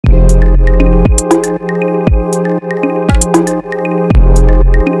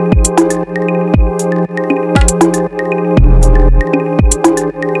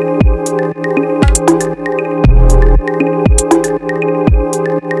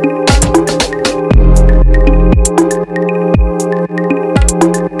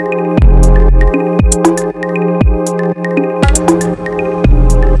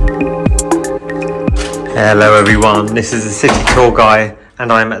This is a city tour guy,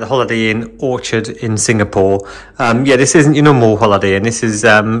 and I'm at the Holiday Inn Orchard in Singapore. Yeah, this isn't your normal Holiday Inn. This is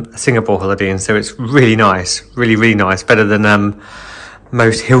a Singapore Holiday Inn, so it's really nice, really nice. Better than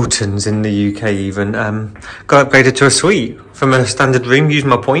most Hiltons in the UK even. Got upgraded to a suite from a standard room. Used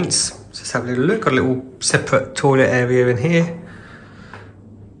my points. Just have a little look. Got a little separate toilet area in here.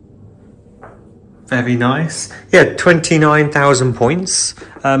 Very nice. Yeah, 29,000 points.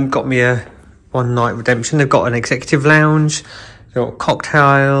 Got me a one-night redemption. They've got an executive lounge. They've got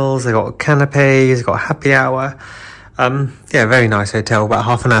cocktails. They've got canapes. They've got a happy hour. Yeah, very nice hotel. About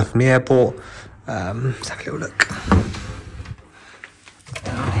half an hour from the airport. Let's have a little look.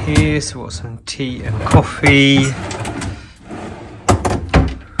 Down here, so we've got some tea and coffee.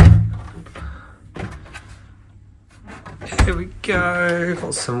 Here we go.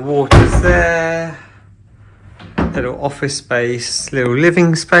 Got some waters there. Little office space, little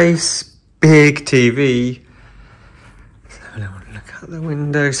living space, big TV. Let's have a little look out the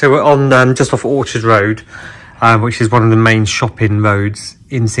window. So we're on just off Orchard Road, which is one of the main shopping roads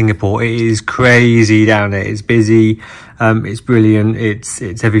in Singapore. It is crazy down there. It's busy. It's brilliant. It's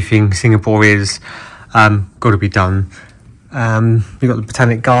everything Singapore is. Got to be done. You've got the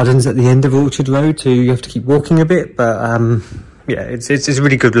Botanic Gardens at the end of Orchard Road, so you have to keep walking a bit. But yeah, it's a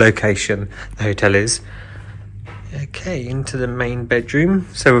really good location. The hotel is. Okay, into the main bedroom.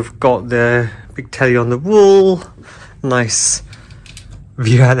 So we've got the big telly on the wall. Nice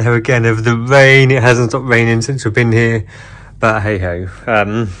view out there again of the rain. It hasn't stopped raining since we've been here, but hey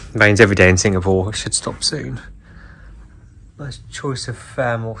ho, rains every day in Singapore. It should stop soon. Nice choice of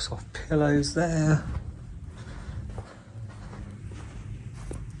more soft pillows there.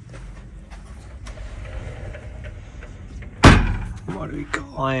 What do we got?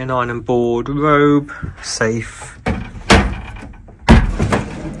 Iron board, robe, safe,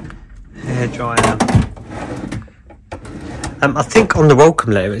 hairdryer. I think on the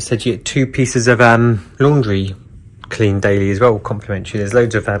welcome letter it said you get 2 pieces of laundry clean daily as well, complimentary. There's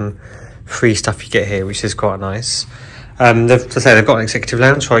loads of free stuff you get here, which is quite nice. They've got an executive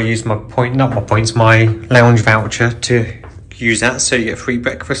lounge, so I used my my lounge voucher to use that. So you get free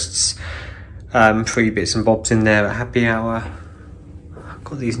breakfasts, free bits and bobs in there at happy hour.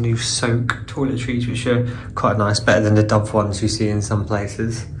 Got these new soak toiletries, which are quite nice, better than the Dove ones you see in some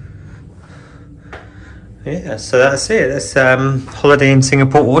places. Yeah, so that's it. That's Holiday Inn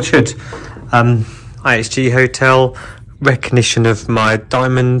Singapore Orchard. IHG hotel, recognition of my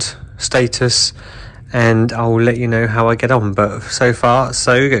diamond status, and I'll let you know how I get on, but so far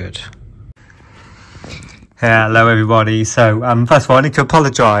so good. Hello everybody. So first of all, I need to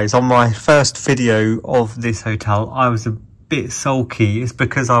apologise. On my first video of this hotel I was a bit sulky. It's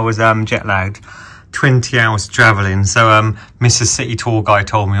because I was jet lagged, 20 hours travelling, so Mr. City Tour Guy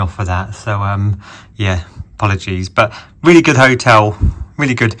told me off for that, so yeah, apologies. But really good hotel,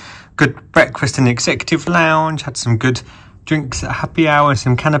 really good breakfast in the executive lounge, had some good drinks at happy hour,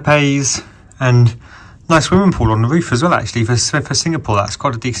 some canapes, and nice swimming pool on the roof as well. Actually, for Singapore, that's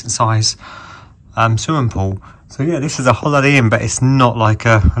quite a decent size swimming pool. So yeah, this is a Holiday Inn, but it's not like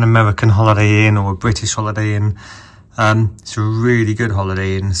an American Holiday Inn or a British Holiday Inn. It's a really good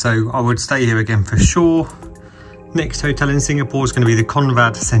Holiday Inn, so I would stay here again for sure. Next hotel in Singapore is going to be the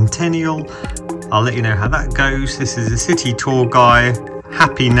Conrad Centennial. I'll let you know how that goes. This is a city tour guy.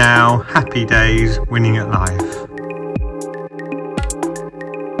 Happy now, happy days, winning at life.